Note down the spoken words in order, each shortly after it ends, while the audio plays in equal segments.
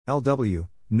LW,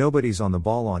 Nobody's on the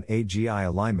Ball on AGI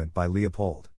Alignment by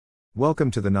Leopold.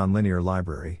 Welcome to the Nonlinear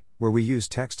Library, where we use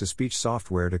text-to-speech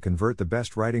software to convert the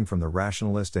best writing from the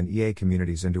rationalist and EA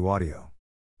communities into audio.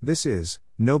 This is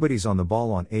Nobody's on the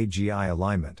Ball on AGI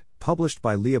Alignment, published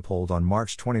by Leopold on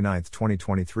March 29,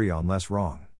 2023 on Less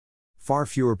Wrong. Far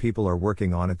fewer people are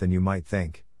working on it than you might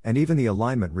think, and even the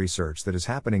alignment research that is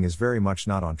happening is very much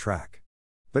not on track.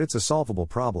 But it's a solvable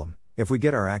problem, if we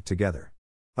get our act together.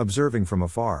 Observing from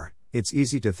afar, it's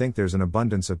easy to think there's an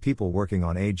abundance of people working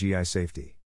on AGI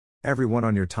safety. Everyone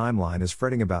on your timeline is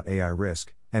fretting about AI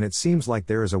risk, and it seems like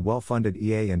there is a well-funded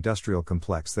EA industrial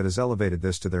complex that has elevated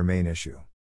this to their main issue.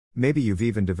 Maybe you've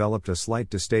even developed a slight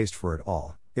distaste for it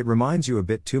all. It reminds you a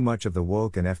bit too much of the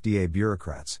woke and FDA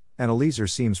bureaucrats, and a laser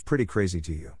seems pretty crazy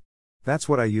to you. That's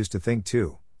what I used to think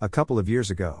too, a couple of years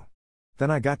ago.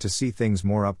 Then I got to see things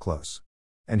more up close.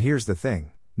 And here's the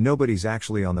thing, nobody's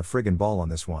actually on the friggin' ball on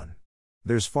this one.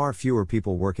 There's far fewer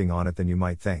people working on it than you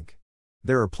might think.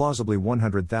 There are plausibly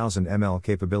 100,000 ML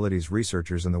capabilities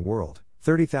researchers in the world,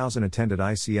 30,000 attended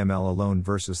ICML alone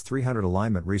versus 300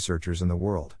 alignment researchers in the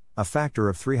world, a factor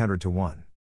of 300 to 1.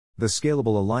 The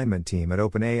scalable alignment team at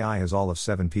OpenAI has all of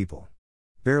 7 people.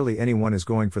 Barely anyone is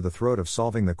going for the throat of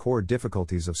solving the core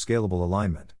difficulties of scalable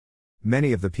alignment.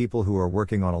 Many of the people who are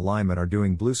working on alignment are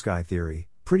doing blue sky theory,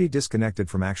 pretty disconnected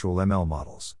from actual ML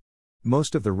models.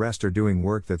 Most of the rest are doing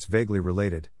work that's vaguely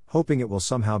related, hoping it will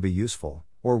somehow be useful,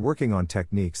 or working on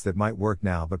techniques that might work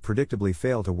now but predictably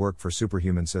fail to work for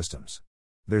superhuman systems.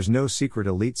 There's no secret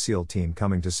elite SEAL team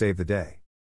coming to save the day.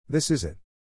 This is it.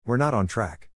 We're not on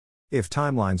track. If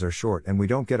timelines are short and we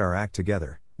don't get our act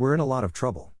together, we're in a lot of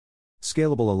trouble.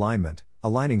 Scalable alignment,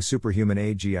 aligning superhuman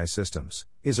AGI systems,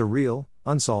 is a real,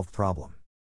 unsolved problem.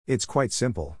 It's quite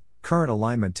simple. Current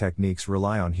alignment techniques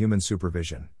rely on human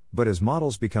supervision, but as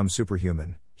models become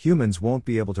superhuman, humans won't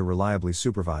be able to reliably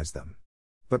supervise them.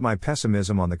 But my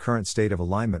pessimism on the current state of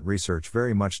alignment research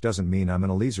very much doesn't mean I'm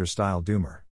an Eliezer-style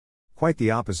doomer. Quite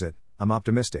the opposite, I'm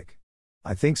optimistic.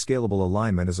 I think scalable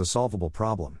alignment is a solvable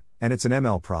problem, and it's an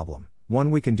ML problem,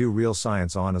 one we can do real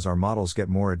science on as our models get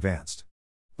more advanced.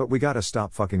 But we gotta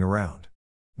stop fucking around.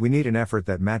 We need an effort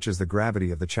that matches the gravity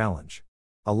of the challenge.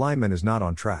 Alignment is not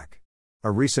on track. A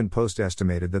recent post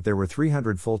estimated that there were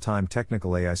 300 full-time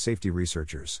technical AI safety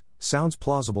researchers. Sounds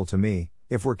plausible to me,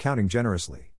 if we're counting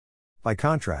generously. By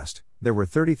contrast, there were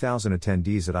 30,000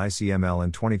 attendees at ICML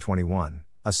in 2021,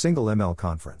 a single ML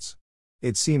conference.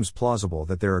 It seems plausible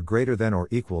that there are greater than or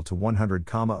equal to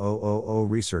 100,000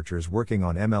 researchers working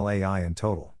on ML AI in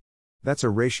total. That's a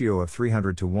ratio of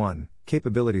 300 to 1,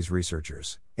 capabilities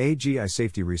researchers, AGI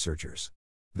safety researchers.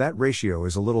 That ratio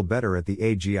is a little better at the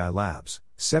AGI labs,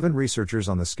 7 researchers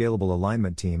on the scalable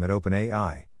alignment team at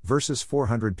OpenAI, versus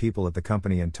 400 people at the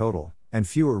company in total, and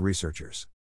fewer researchers.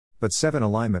 But 7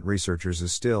 alignment researchers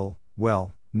is still,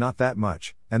 well, not that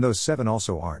much, and those 7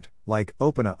 also aren't, like,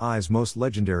 OpenAI's most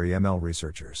legendary ML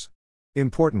researchers.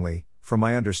 Importantly, from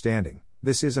my understanding,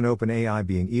 this isn't OpenAI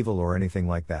being evil or anything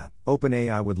like that.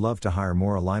 OpenAI would love to hire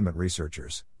more alignment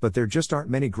researchers, but there just aren't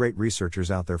many great researchers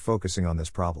out there focusing on this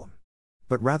problem.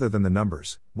 But rather than the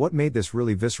numbers, what made this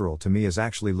really visceral to me is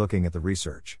actually looking at the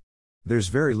research. There's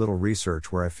very little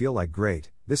research where I feel like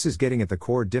great, this is getting at the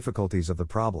core difficulties of the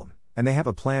problem, and they have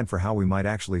a plan for how we might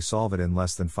actually solve it in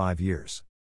less than 5 years.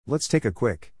 Let's take a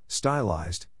quick,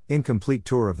 stylized, incomplete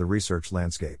tour of the research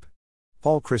landscape.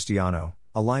 Paul Cristiano,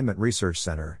 Alignment Research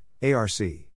Center, ARC.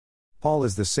 Paul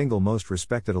is the single most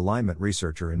respected alignment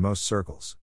researcher in most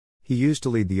circles. He used to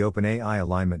lead the OpenAI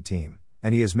alignment team,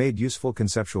 and he has made useful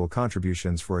conceptual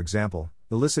contributions, for example,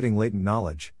 eliciting latent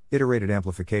knowledge, iterated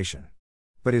amplification.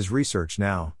 But his research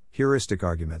now, heuristic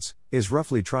arguments, is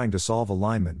roughly trying to solve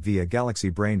alignment via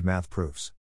galaxy-brained math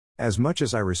proofs. As much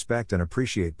as I respect and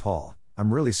appreciate Paul,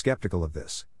 I'm really skeptical of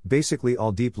this. Basically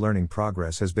all deep learning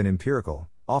progress has been empirical,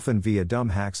 often via dumb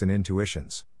hacks and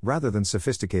intuitions, rather than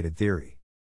sophisticated theory.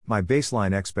 My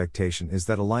baseline expectation is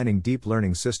that aligning deep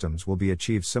learning systems will be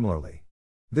achieved similarly.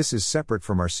 This is separate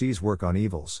from RC's work on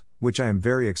evils, which I am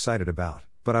very excited about,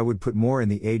 but I would put more in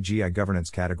the AGI governance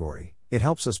category. It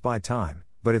helps us buy time,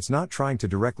 but it's not trying to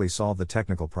directly solve the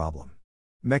technical problem.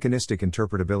 Mechanistic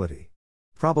interpretability.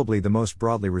 Probably the most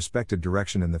broadly respected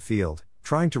direction in the field,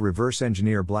 trying to reverse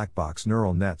engineer black box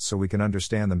neural nets so we can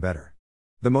understand them better.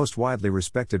 The most widely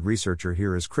respected researcher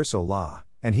here is Chris Olah,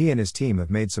 and he and his team have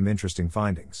made some interesting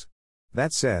findings.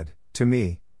 That said, to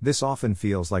me, this often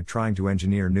feels like trying to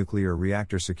engineer nuclear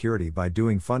reactor security by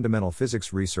doing fundamental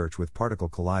physics research with particle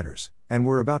colliders, and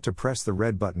we're about to press the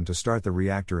red button to start the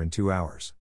reactor in 2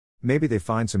 hours. Maybe they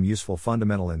find some useful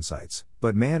fundamental insights,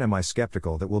 but man am I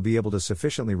skeptical that we'll be able to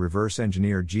sufficiently reverse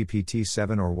engineer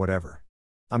GPT-7 or whatever.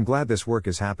 I'm glad this work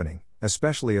is happening,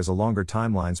 especially as a longer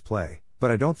timelines play, but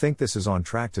I don't think this is on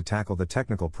track to tackle the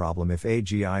technical problem if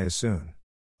AGI is soon.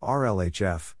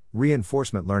 RLHF,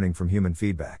 reinforcement learning from human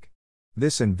feedback.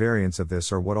 This and variants of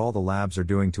this are what all the labs are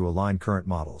doing to align current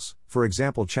models, for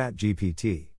example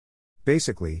ChatGPT.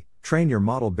 Basically, train your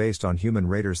model based on human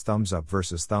raters thumbs up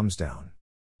versus thumbs down.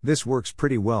 This works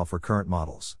pretty well for current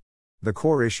models. The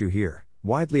core issue here,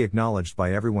 widely acknowledged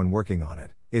by everyone working on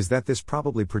it, is that this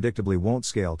probably predictably won't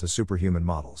scale to superhuman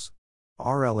models.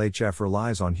 RLHF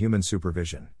relies on human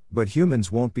supervision, but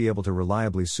humans won't be able to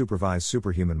reliably supervise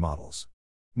superhuman models.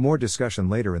 More discussion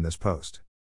later in this post.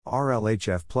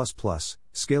 RLHF++,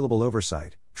 scalable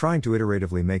oversight, trying to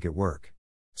iteratively make it work.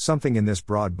 Something in this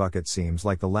broad bucket seems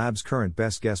like the lab's current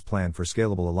best guess plan for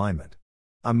scalable alignment.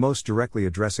 I'm most directly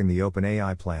addressing the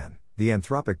OpenAI plan. The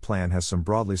Anthropic plan has some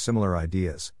broadly similar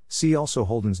ideas. See also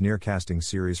Holden's nearcasting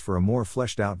series for a more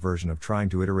fleshed out version of trying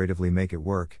to iteratively make it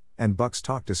work, and Buck's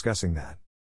talk discussing that.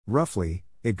 Roughly,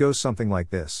 it goes something like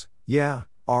this: yeah,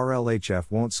 RLHF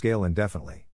won't scale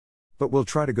indefinitely. But we'll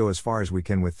try to go as far as we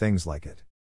can with things like it.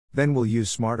 Then we'll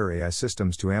use smarter AI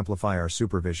systems to amplify our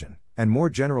supervision, and more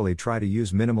generally try to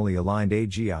use minimally aligned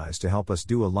AGIs to help us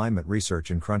do alignment research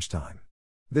in crunch time.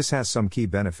 This has some key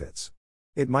benefits.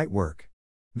 It might work.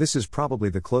 This is probably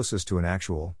the closest to an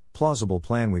actual, plausible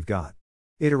plan we've got.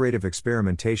 Iterative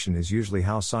experimentation is usually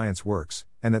how science works,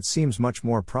 and that seems much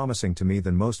more promising to me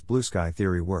than most blue sky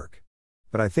theory work.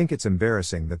 But I think it's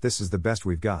embarrassing that this is the best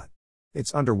we've got.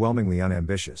 It's underwhelmingly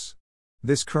unambitious.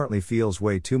 This currently feels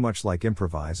way too much like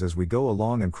improvise as we go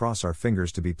along and cross our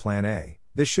fingers to be plan A.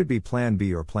 This should be plan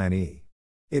B or plan E.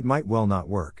 It might well not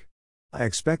work. I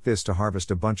expect this to harvest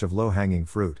a bunch of low-hanging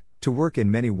fruit, to work in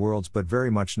many worlds but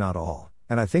very much not all,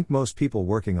 and I think most people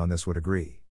working on this would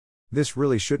agree. This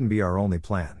really shouldn't be our only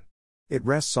plan. It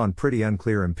rests on pretty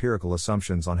unclear empirical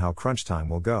assumptions on how crunch time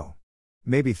will go.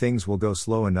 Maybe things will go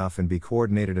slow enough and be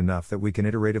coordinated enough that we can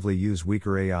iteratively use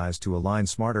weaker AIs to align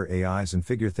smarter AIs and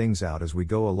figure things out as we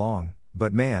go along,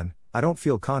 but man, I don't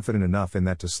feel confident enough in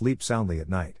that to sleep soundly at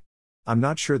night. I'm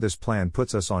not sure this plan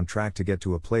puts us on track to get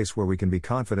to a place where we can be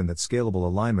confident that scalable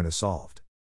alignment is solved.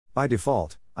 By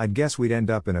default, I'd guess we'd end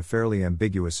up in a fairly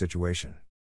ambiguous situation.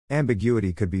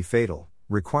 Ambiguity could be fatal,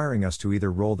 requiring us to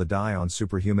either roll the die on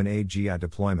superhuman AGI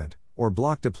deployment, or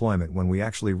block deployment when we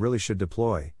actually really should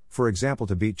deploy, for example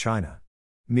to beat China.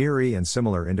 MIRI and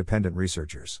similar independent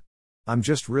researchers. I'm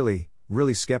just really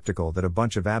skeptical that a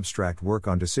bunch of abstract work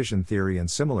on decision theory and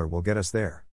similar will get us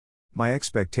there. My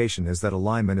expectation is that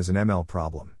alignment is an ML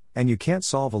problem, and you can't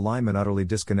solve alignment utterly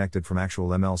disconnected from actual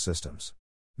ML systems.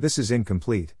 This is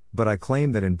incomplete, but I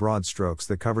claim that in broad strokes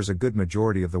that covers a good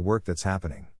majority of the work that's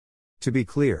happening. To be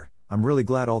clear, I'm really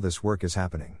glad all this work is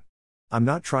happening. I'm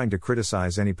not trying to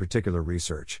criticize any particular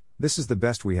research, this is the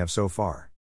best we have so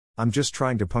far. I'm just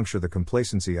trying to puncture the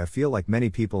complacency I feel like many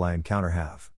people I encounter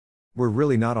have. We're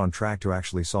really not on track to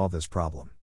actually solve this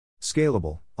problem.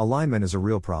 Scalable alignment is a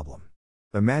real problem.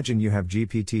 Imagine you have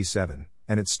GPT-7,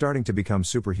 and it's starting to become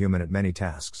superhuman at many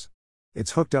tasks.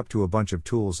 It's hooked up to a bunch of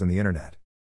tools in the internet.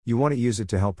 You want to use it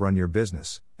to help run your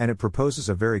business, and it proposes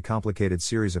a very complicated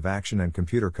series of action and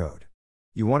computer code.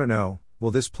 You want to know,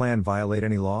 will this plan violate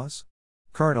any laws?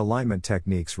 Current alignment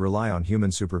techniques rely on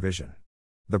human supervision.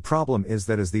 The problem is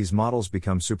that as these models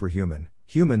become superhuman,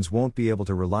 humans won't be able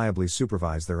to reliably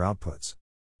supervise their outputs.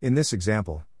 In this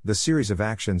example, the series of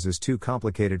actions is too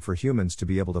complicated for humans to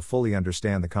be able to fully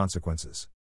understand the consequences.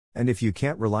 And if you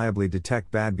can't reliably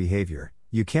detect bad behavior,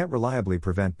 you can't reliably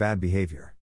prevent bad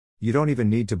behavior. You don't even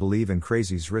need to believe in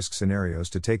crazy risk scenarios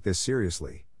to take this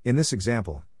seriously. In this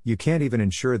example, you can't even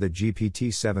ensure that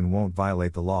GPT-7 won't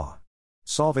violate the law.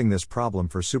 Solving this problem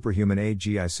for superhuman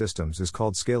AGI systems is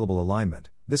called scalable alignment.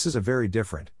 This is a very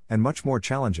different, and much more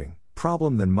challenging,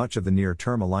 problem than much of the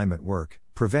near-term alignment work,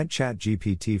 prevent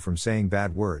ChatGPT from saying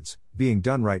bad words, being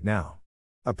done right now.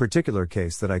 A particular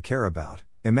case that I care about,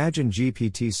 imagine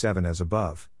GPT-7 as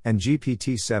above, and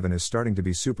GPT-7 is starting to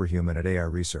be superhuman at AI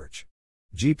research.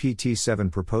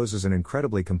 GPT-7 proposes an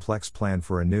incredibly complex plan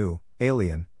for a new,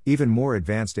 alien, even more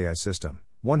advanced AI system,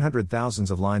 100,000s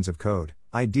of lines of code,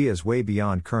 ideas way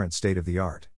beyond current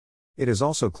state-of-the-art. It has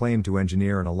also claimed to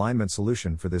engineer an alignment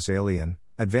solution for this alien,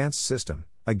 advanced system,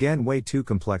 again way too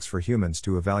complex for humans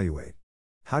to evaluate.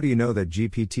 How do you know that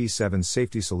GPT-7's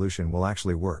safety solution will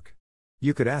actually work?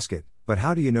 You could ask it, but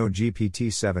how do you know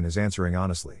GPT-7 is answering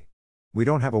honestly? We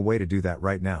don't have a way to do that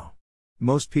right now.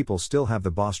 Most people still have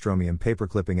the Bostromium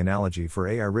paperclipping analogy for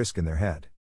AI risk in their head.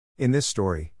 In this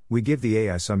story, we give the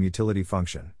AI some utility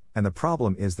function, and the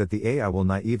problem is that the AI will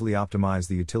naively optimize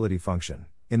the utility function.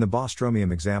 In the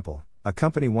Bostromium example, a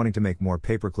company wanting to make more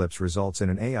paperclips results in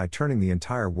an AI turning the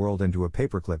entire world into a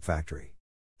paperclip factory.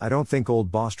 I don't think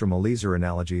old Bostrom-Eliezer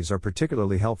analogies are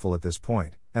particularly helpful at this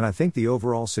point, and I think the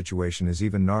overall situation is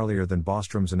even gnarlier than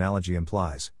Bostrom's analogy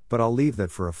implies, but I'll leave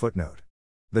that for a footnote.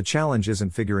 The challenge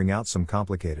isn't figuring out some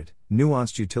complicated,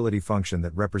 nuanced utility function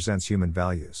that represents human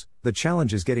values. The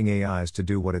challenge is getting AIs to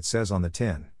do what it says on the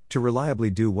tin, to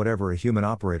reliably do whatever a human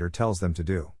operator tells them to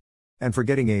do. And for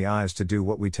getting AIs to do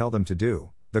what we tell them to do,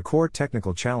 the core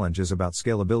technical challenge is about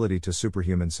scalability to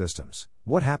superhuman systems.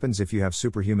 What happens if you have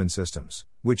superhuman systems,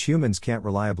 which humans can't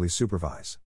reliably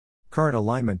supervise? Current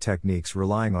alignment techniques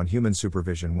relying on human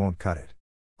supervision won't cut it.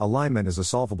 Alignment is a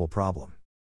solvable problem.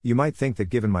 You might think that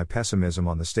given my pessimism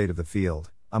on the state of the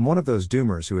field, I'm one of those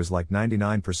doomers who is like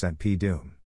 99%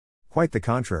 p-doom. Quite the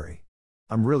contrary.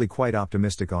 I'm really quite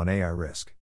optimistic on AI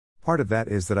risk. Part of that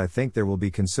is that I think there will be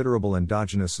considerable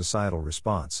endogenous societal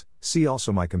response. See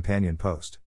also my companion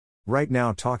post. Right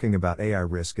now, talking about AI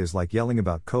risk is like yelling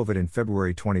about COVID in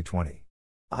February 2020.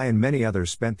 I and many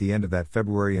others spent the end of that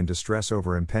February in distress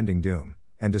over impending doom,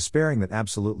 and despairing that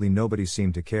absolutely nobody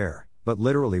seemed to care, but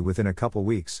literally within a couple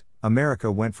weeks,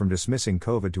 America went from dismissing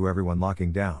COVID to everyone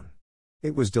locking down.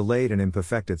 It was delayed and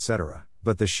imperfect, etc.,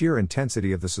 but the sheer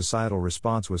intensity of the societal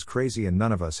response was crazy and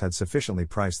none of us had sufficiently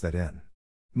priced that in.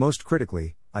 Most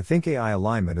critically, I think AI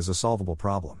alignment is a solvable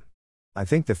problem. I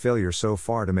think the failure so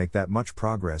far to make that much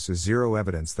progress is zero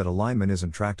evidence that alignment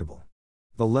isn't tractable.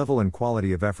 The level and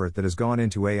quality of effort that has gone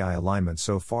into AI alignment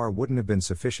so far wouldn't have been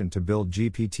sufficient to build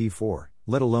GPT-4,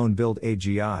 let alone build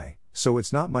AGI, so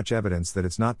it's not much evidence that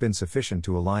it's not been sufficient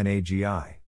to align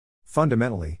AGI.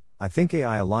 Fundamentally, I think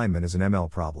AI alignment is an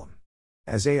ML problem.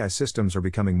 As AI systems are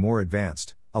becoming more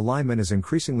advanced, alignment is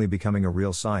increasingly becoming a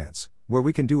real science, where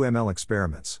we can do ML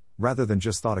experiments, rather than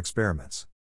just thought experiments.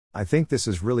 I think this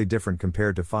is really different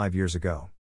compared to 5 years ago.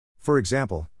 For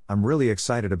example, I'm really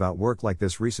excited about work like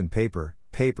this recent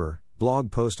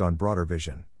blog post on broader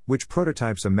vision, which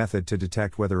prototypes a method to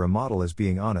detect whether a model is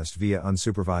being honest via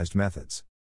unsupervised methods.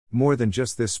 More than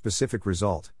just this specific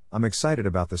result, I'm excited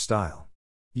about the style.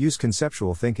 Use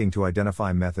conceptual thinking to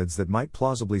identify methods that might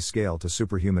plausibly scale to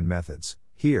superhuman methods,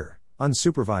 here,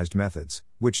 unsupervised methods,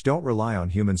 which don't rely on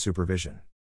human supervision.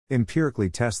 Empirically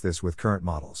test this with current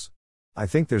models. I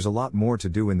think there's a lot more to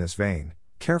do in this vein,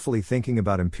 carefully thinking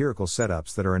about empirical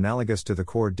setups that are analogous to the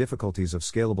core difficulties of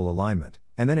scalable alignment,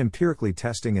 and then empirically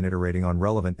testing and iterating on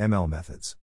relevant ML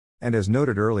methods. And as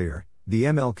noted earlier, the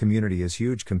ML community is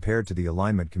huge compared to the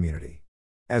alignment community.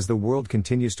 As the world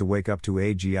continues to wake up to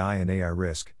AGI and AI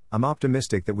risk, I'm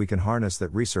optimistic that we can harness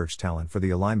that research talent for the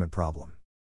alignment problem.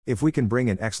 If we can bring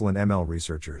in excellent ML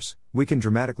researchers, we can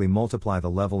dramatically multiply the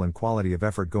level and quality of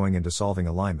effort going into solving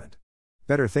alignment.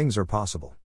 Better things are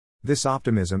possible. This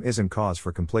optimism isn't cause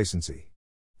for complacency.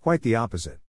 Quite the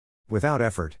opposite. Without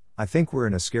effort, I think we're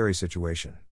in a scary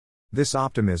situation. This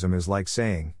optimism is like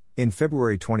saying, in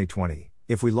February 2020,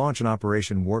 if we launch an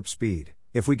Operation Warp Speed,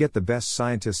 if we get the best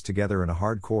scientists together in a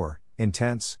hardcore,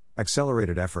 intense,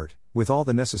 accelerated effort, with all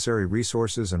the necessary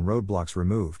resources and roadblocks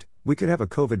removed, we could have a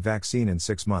COVID vaccine in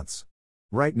 6 months.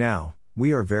 Right now,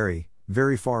 we are very,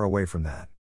 very far away from that.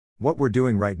 What we're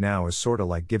doing right now is sorta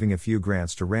like giving a few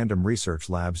grants to random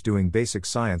research labs doing basic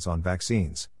science on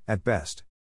vaccines, at best.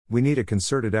 We need a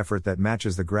concerted effort that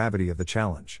matches the gravity of the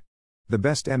challenge. The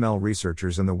best ML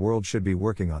researchers in the world should be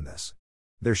working on this.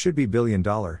 There should be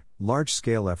billion-dollar,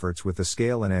 large-scale efforts with the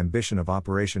scale and ambition of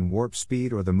Operation Warp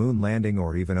Speed or the moon landing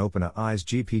or even OpenAI's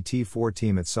GPT-4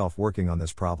 team itself working on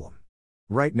this problem.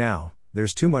 Right now,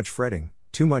 there's too much fretting,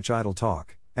 too much idle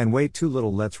talk, and way too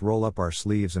little let's roll up our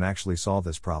sleeves and actually solve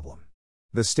this problem.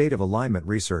 The state of alignment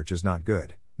research is not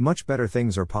good. Much better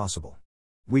things are possible.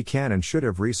 We can and should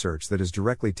have research that is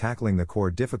directly tackling the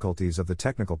core difficulties of the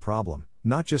technical problem,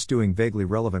 not just doing vaguely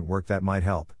relevant work that might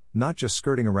help, not just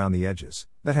skirting around the edges,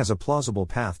 that has a plausible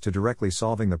path to directly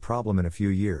solving the problem in a few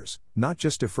years, not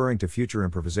just deferring to future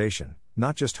improvisation,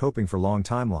 not just hoping for long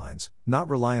timelines, not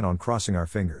reliant on crossing our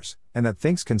fingers, and that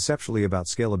thinks conceptually about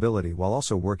scalability while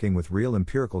also working with real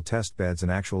empirical test beds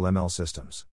and actual ML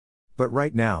systems. But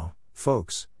right now,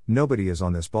 folks, nobody is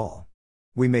on this ball.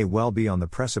 We may well be on the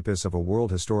precipice of a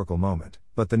world historical moment,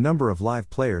 but the number of live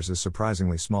players is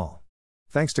surprisingly small.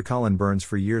 Thanks to Colin Burns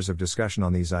for years of discussion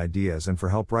on these ideas and for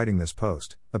help writing this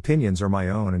post. Opinions are my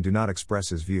own and do not express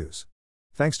his views.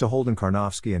 Thanks to Holden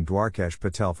Karnofsky and Dwarkesh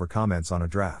Patel for comments on a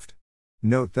draft.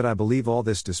 Note that I believe all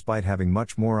this despite having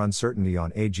much more uncertainty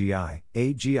on AGI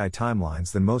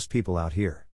timelines than most people out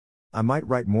here. I might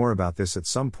write more about this at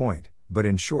some point, but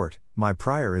in short, my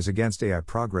prior is against AI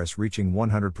progress reaching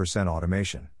 100%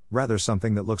 automation, rather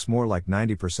something that looks more like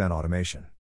 90% automation.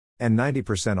 And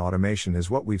 90% automation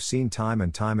is what we've seen time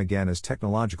and time again as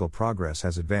technological progress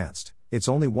has advanced. It's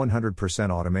only 100%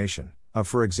 automation of,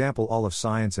 for example, all of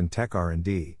science and tech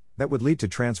R&D, that would lead to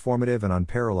transformative and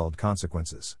unparalleled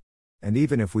consequences. And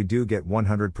even if we do get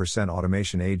 100%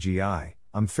 automation AGI,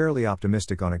 I'm fairly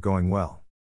optimistic on it going well.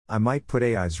 I might put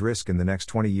AI's risk in the next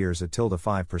 20 years at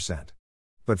 5%.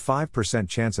 But 5%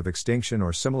 chance of extinction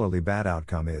or similarly bad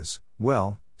outcome is,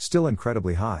 well, still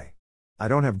incredibly high. I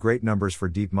don't have great numbers for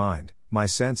DeepMind. My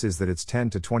sense is that it's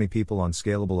 10 to 20 people on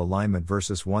scalable alignment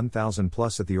versus 1,000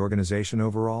 plus at the organization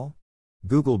overall.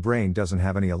 Google Brain doesn't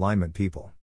have any alignment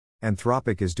people.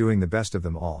 Anthropic is doing the best of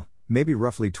them all, maybe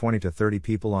roughly 20 to 30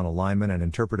 people on alignment and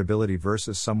interpretability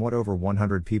versus somewhat over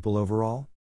 100 people overall.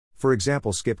 For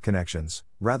example, skip connections,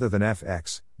 rather than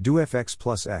fx, do fx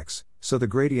plus x, so the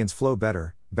gradients flow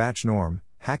better, batch norm,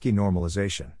 hacky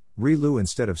normalization, ReLU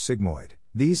instead of sigmoid.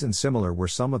 These and similar were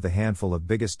some of the handful of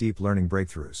biggest deep learning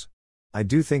breakthroughs. I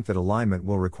do think that alignment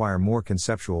will require more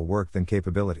conceptual work than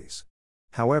capabilities.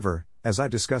 However, as I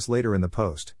discuss later in the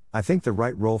post, I think the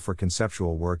right role for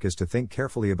conceptual work is to think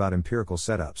carefully about empirical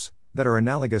setups that are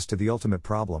analogous to the ultimate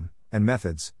problem, and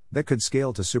methods that could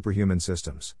scale to superhuman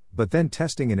systems, but then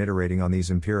testing and iterating on these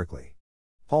empirically.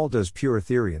 Paul does pure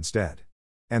theory instead.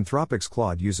 Anthropic's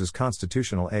Claude uses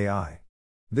constitutional AI.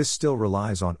 This still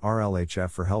relies on RLHF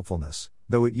for helpfulness,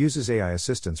 though it uses AI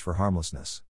assistance for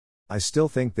harmlessness. I still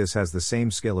think this has the same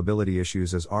scalability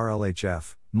issues as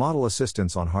RLHF. Model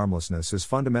assistance on harmlessness is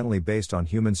fundamentally based on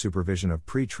human supervision of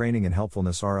pre-training and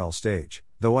helpfulness RL stage,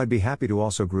 though I'd be happy to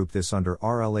also group this under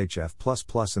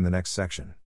RLHF++ in the next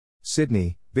section.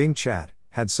 Sydney, Bing Chat,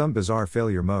 had some bizarre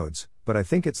failure modes, but I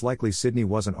think it's likely Sydney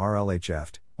wasn't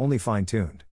RLHF'd, only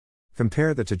fine-tuned.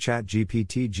 Compare that to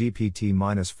ChatGPT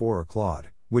GPT-4 or Claude,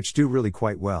 which do really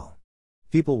quite well.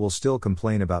 People will still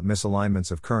complain about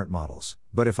misalignments of current models,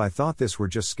 but if I thought this were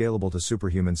just scalable to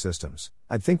superhuman systems,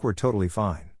 I'd think we're totally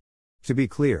fine. To be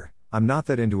clear, I'm not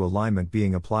that into alignment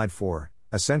being applied for,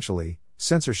 essentially,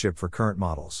 censorship for current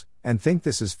models, and think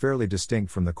this is fairly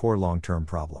distinct from the core long-term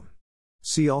problem.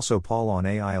 See also Paul on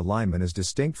AI alignment is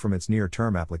distinct from its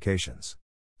near-term applications.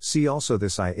 See also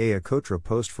this IA Kotra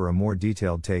post for a more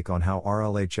detailed take on how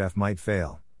RLHF might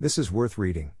fail. This is worth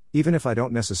reading, even if I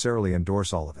don't necessarily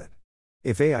endorse all of it.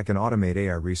 If AI can automate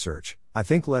AI research, I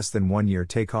think less than 1 year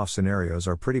takeoff scenarios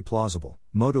are pretty plausible.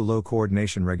 Low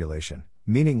coordination regulation,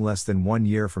 meaning less than 1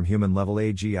 year from human level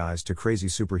AGIs to crazy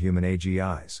superhuman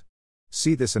AGIs.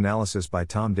 See this analysis by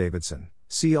Tom Davidson.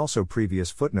 See also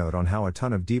previous footnote on how a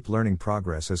ton of deep learning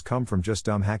progress has come from just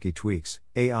dumb hacky tweaks.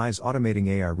 AIs automating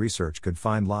AI research could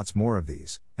find lots more of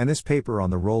these, and this paper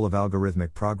on the role of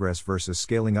algorithmic progress versus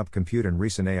scaling up compute and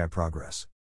recent AI progress.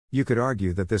 You could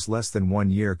argue that this less than 1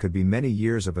 year could be many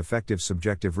years of effective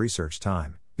subjective research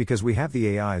time, because we have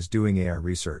the AIs doing AI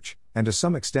research, and to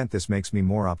some extent this makes me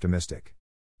more optimistic.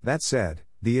 That said,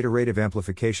 the iterative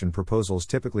amplification proposals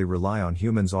typically rely on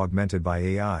humans augmented by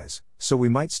AIs, so we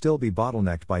might still be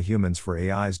bottlenecked by humans for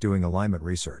AIs doing alignment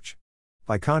research.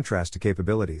 By contrast to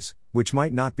capabilities, which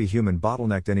might not be human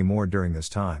bottlenecked anymore during this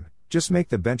time, just make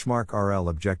the benchmark RL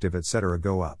objective etc.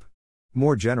 go up.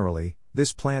 More generally,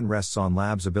 this plan rests on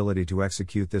labs' ability to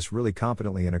execute this really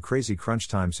competently in a crazy crunch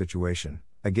time situation.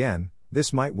 Again,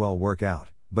 this might well work out,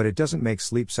 but it doesn't make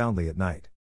sleep soundly at night.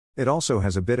 It also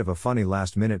has a bit of a funny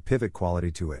last-minute pivot quality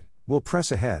to it. We'll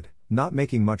press ahead, not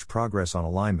making much progress on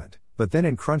alignment, but then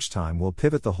in crunch time we'll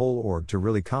pivot the whole org to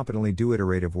really competently do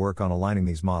iterative work on aligning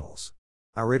these models.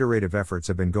 Our iterative efforts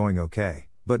have been going okay,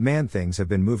 but man, things have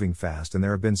been moving fast and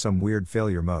there have been some weird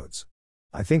failure modes.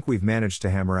 I think we've managed to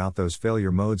hammer out those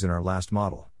failure modes in our last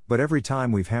model, but every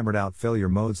time we've hammered out failure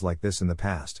modes like this in the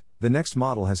past, the next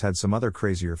model has had some other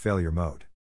crazier failure mode.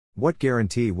 What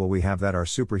guarantee will we have that our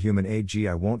superhuman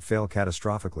AGI won't fail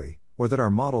catastrophically, or that our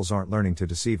models aren't learning to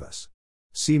deceive us?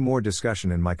 See more discussion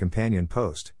in my companion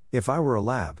post. If I were a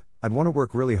lab, I'd want to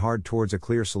work really hard towards a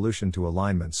clear solution to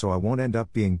alignment so I won't end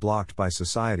up being blocked by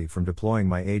society from deploying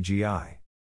my AGI.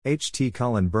 H.T.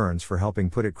 Cullen Burns for helping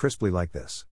put it crisply like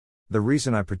this. The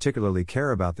reason I particularly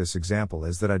care about this example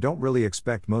is that I don't really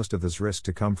expect most of this risk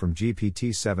to come from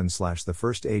GPT-7/ the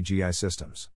first AGI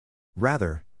systems.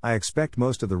 Rather, I expect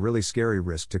most of the really scary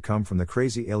risk to come from the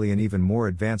crazy alien even more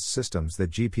advanced systems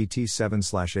that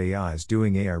GPT-7/ AIs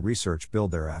doing AI research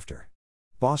build thereafter.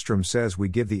 Bostrom says we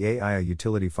give the AI a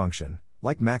utility function,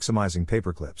 like maximizing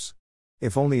paperclips.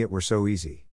 If only it were so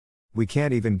easy. We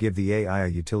can't even give the AI a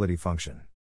utility function.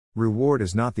 Reward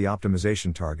is not the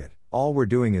optimization target, all we're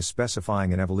doing is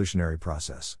specifying an evolutionary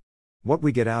process. What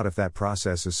we get out of that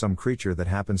process is some creature that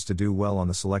happens to do well on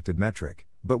the selected metric,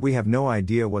 but we have no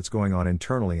idea what's going on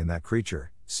internally in that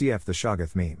creature, cf. the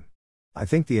Shoggoth meme. I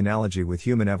think the analogy with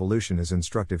human evolution is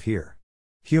instructive here.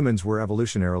 Humans were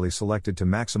evolutionarily selected to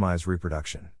maximize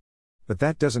reproduction. But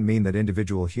that doesn't mean that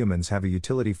individual humans have a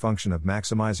utility function of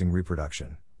maximizing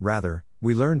reproduction. Rather,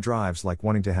 we learn drives like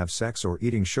wanting to have sex or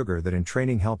eating sugar that in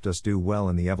training helped us do well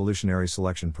in the evolutionary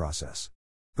selection process.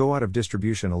 Go out of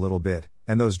distribution a little bit,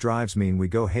 and those drives mean we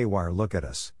go haywire. Look at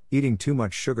us, eating too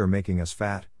much sugar making us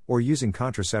fat, or using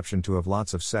contraception to have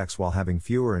lots of sex while having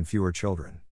fewer and fewer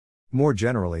children. More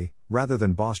generally, rather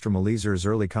than Bostrom Eliezer's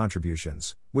early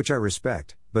contributions, which I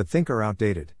respect, but think are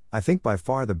outdated, I think by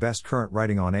far the best current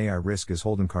writing on AI risk is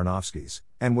Holden Karnofsky's,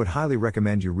 and would highly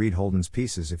recommend you read Holden's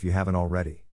pieces if you haven't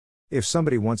already. If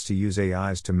somebody wants to use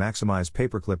AIs to maximize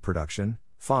paperclip production,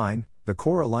 fine. The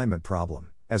core alignment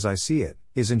problem, as I see it,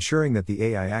 is ensuring that the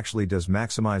AI actually does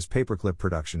maximize paperclip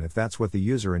production if that's what the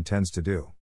user intends to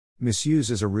do.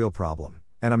 Misuse is a real problem,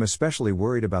 and I'm especially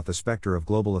worried about the specter of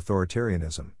global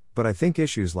authoritarianism, but I think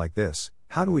issues like this,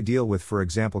 how do we deal with, for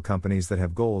example, companies that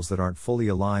have goals that aren't fully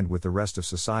aligned with the rest of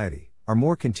society, are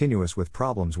more continuous with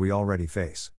problems we already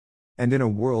face. And in a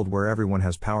world where everyone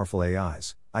has powerful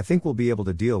AIs, I think we'll be able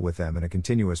to deal with them in a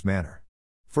continuous manner.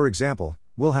 For example,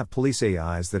 we'll have police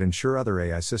AIs that ensure other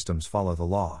AI systems follow the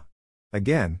law.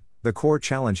 Again, the core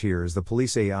challenge here is the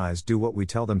police AIs do what we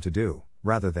tell them to do,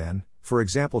 rather than, for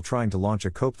example, trying to launch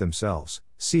a cope themselves.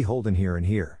 See Holden here and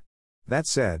here. That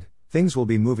said, things will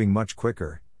be moving much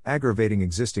quicker, aggravating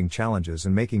existing challenges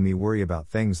and making me worry about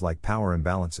things like power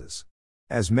imbalances.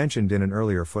 As mentioned in an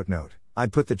earlier footnote,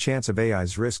 I'd put the chance of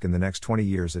AI's risk in the next 20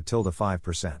 years at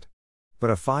 5%. But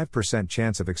a 5%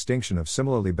 chance of extinction of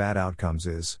similarly bad outcomes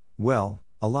is, well,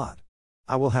 a lot.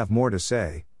 I will have more to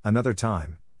say, another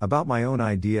time, about my own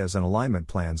ideas and alignment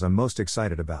plans I'm most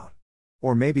excited about.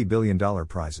 Or maybe billion-dollar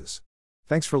prizes.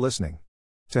 Thanks for listening.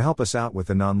 To help us out with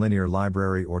the Nonlinear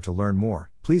Library or to learn more,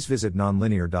 please visit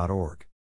nonlinear.org.